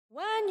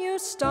you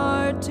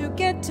start to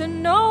get to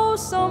know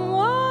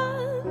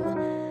someone,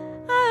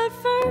 at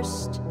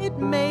first it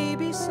may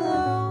be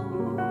slow.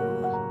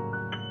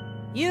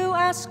 You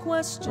ask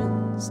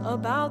questions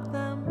about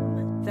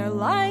them, their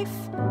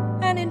life,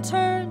 and in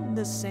turn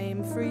the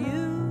same for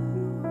you.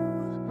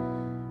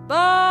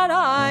 But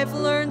I've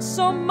learned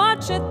so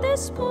much at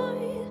this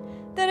point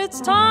that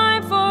it's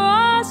time for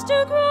us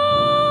to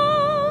grow.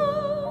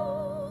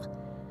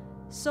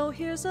 So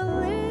here's a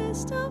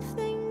list of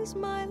things,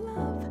 my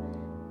love,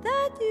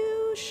 that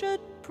you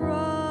should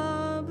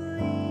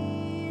probably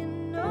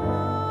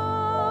know.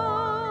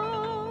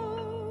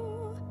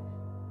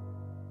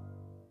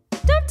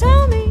 Don't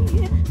tell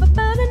me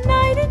about a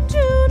night in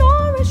June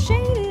or a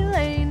shady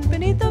lane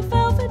beneath the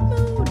velvet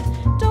moon.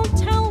 Don't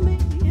tell me,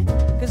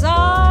 'cause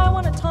I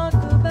want to talk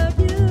about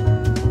you.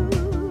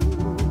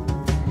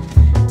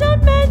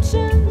 Don't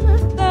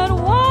mention that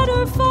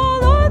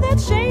waterfall or that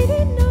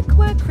shady nook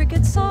where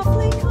crickets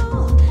softly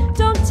call.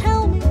 Don't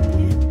tell me,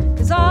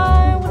 'cause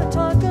I want to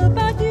talk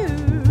about you.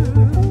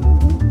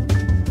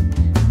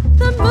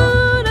 The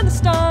moon and the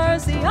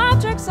stars, the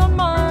objects on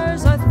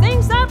Mars are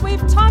things that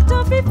we've talked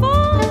of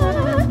before.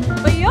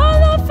 But your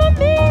love for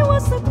me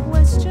was the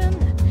question.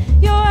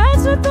 Your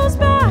answer throws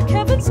back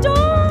heaven's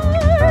door.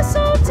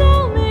 So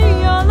tell me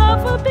your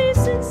love will be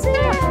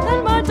sincere,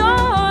 and my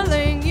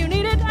darling, you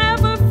needn't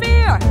ever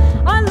fear.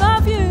 I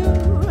love you,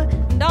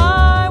 and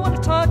I want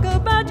to talk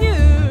about you.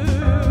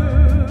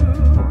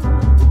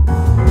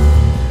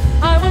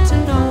 I want to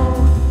know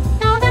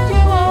how that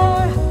you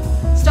are,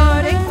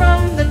 starting from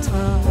the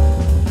top.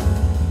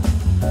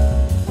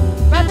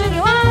 Wrapped in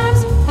your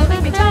arms,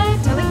 holding me tight,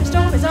 telling me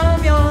stories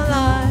of your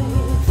life.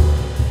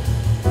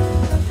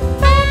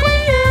 Back when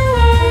you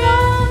were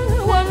young,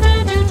 what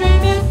did you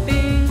dream you'd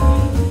be?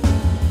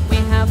 We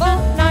have all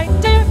night,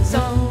 dear,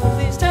 so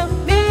please tell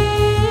me.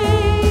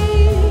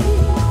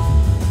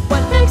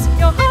 What makes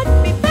your heart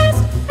beat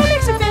fast? What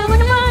makes you feel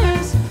like a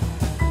fire's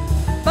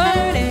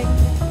burning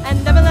and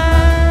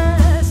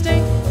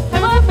everlasting?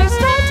 And what makes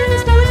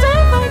statues know it's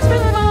our folks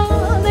really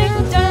falling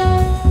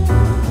down?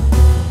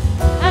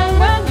 And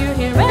when you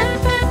hear a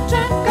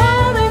picture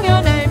calling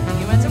your name,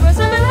 you answer with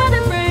something let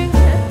it bring.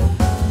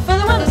 For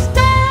the world is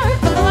dark,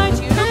 but the light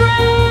you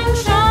bring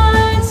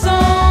shines so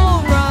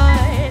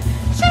bright.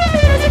 Should it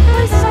be as if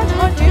places such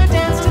hard to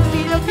dance to the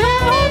beat of your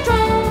own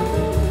drum?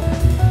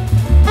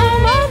 Oh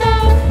my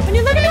love, when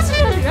you look at me so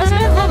you ask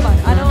me a lullaby,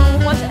 I don't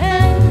want to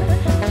end.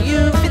 Do you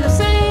feel the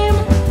same?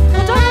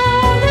 Well,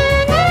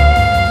 darling,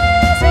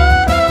 is your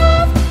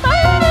love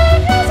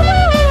burning? Is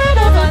your heart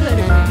on fire? Let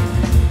it rain.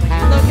 When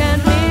you look at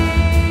me,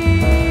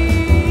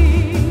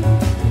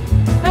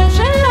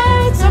 ocean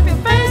lights up your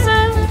face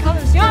and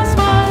colors your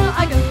smile.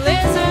 I can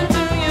listen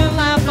to you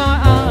laugh for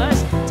hours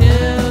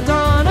till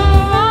dawn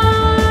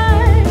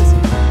arise.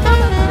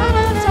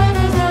 Time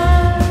is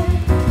right,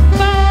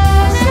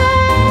 fast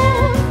now.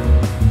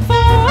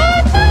 For I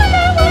tell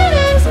you what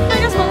is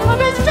biggest one of my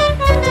best joy.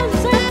 I just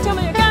say, tell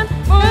me again,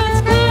 for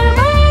it's clear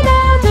right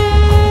now,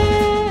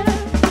 dear,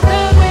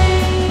 that we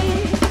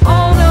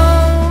all know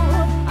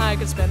I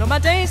could spend all my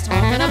days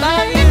talking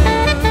about you.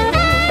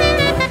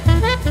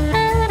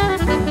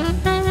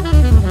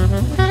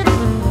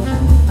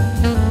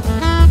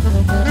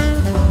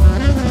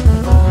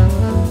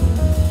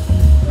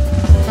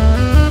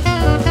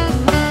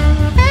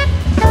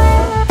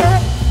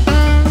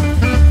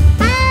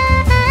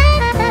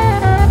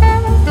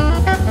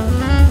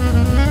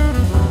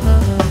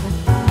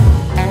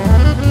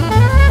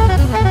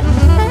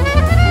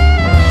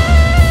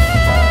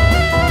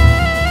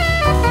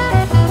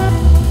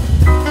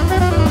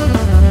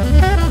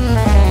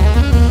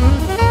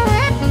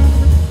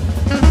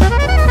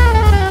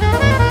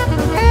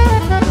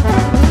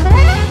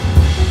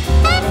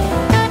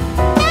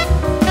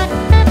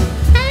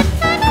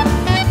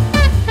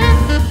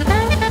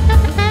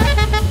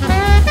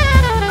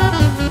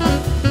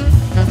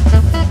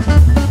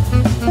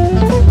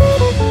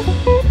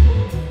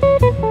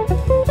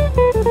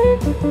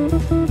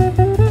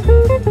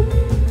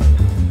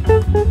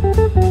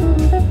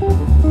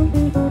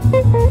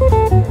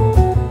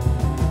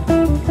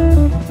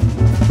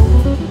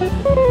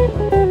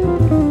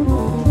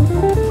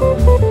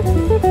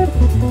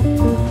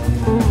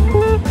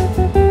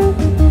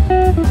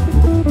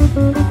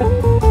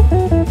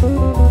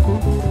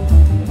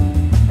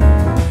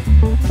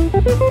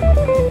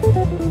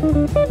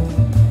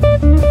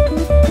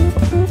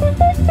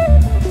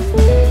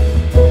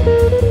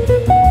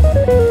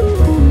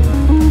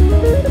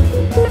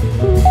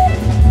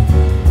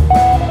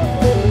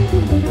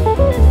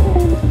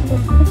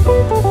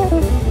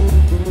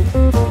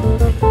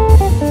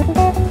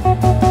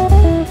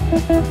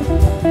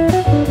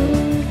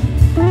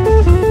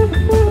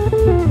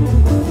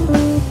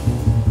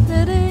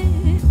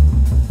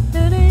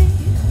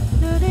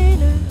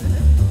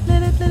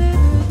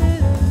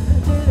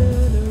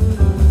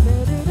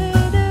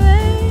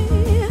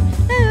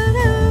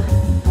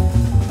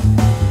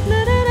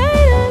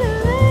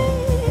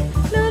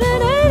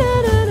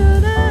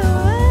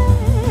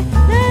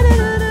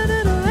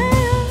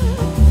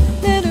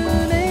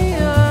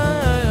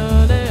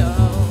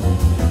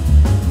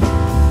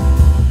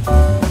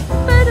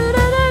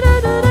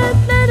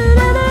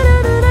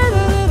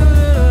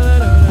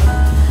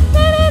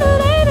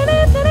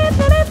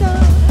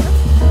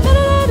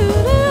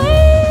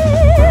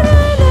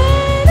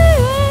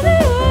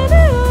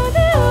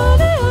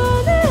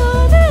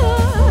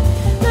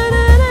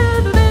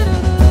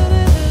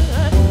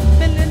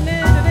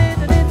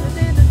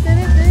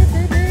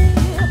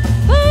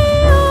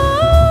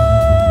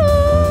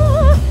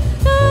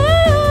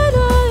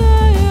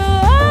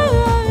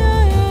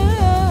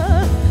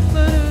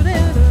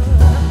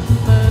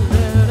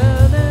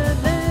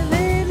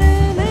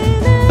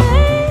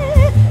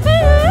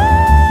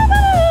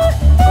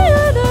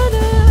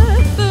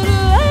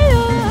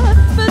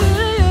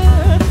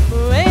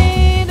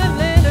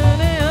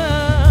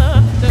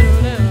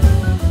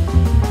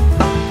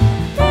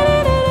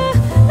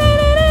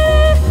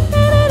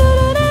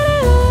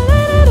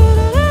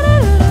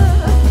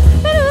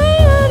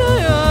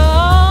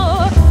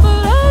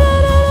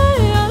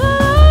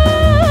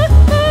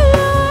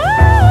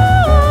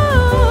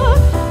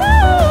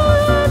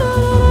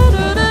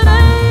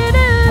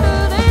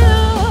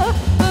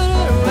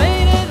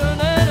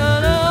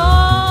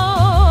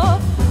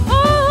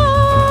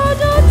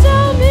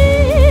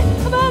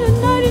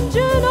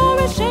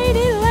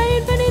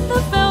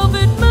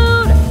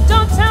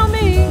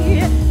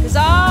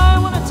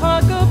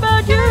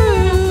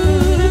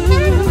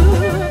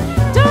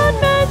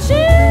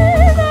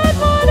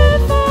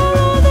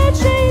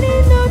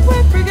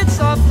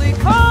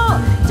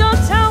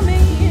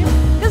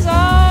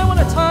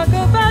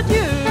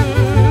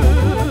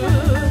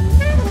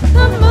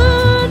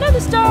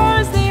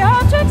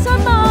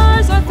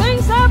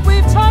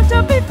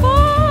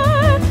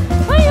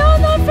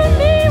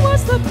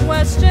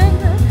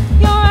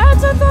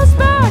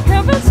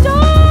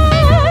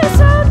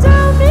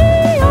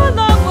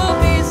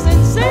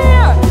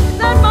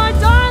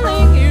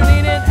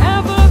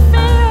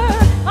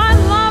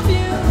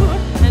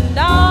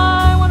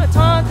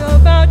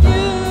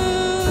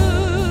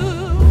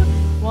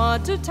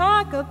 lot to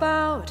talk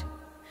about.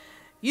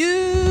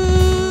 You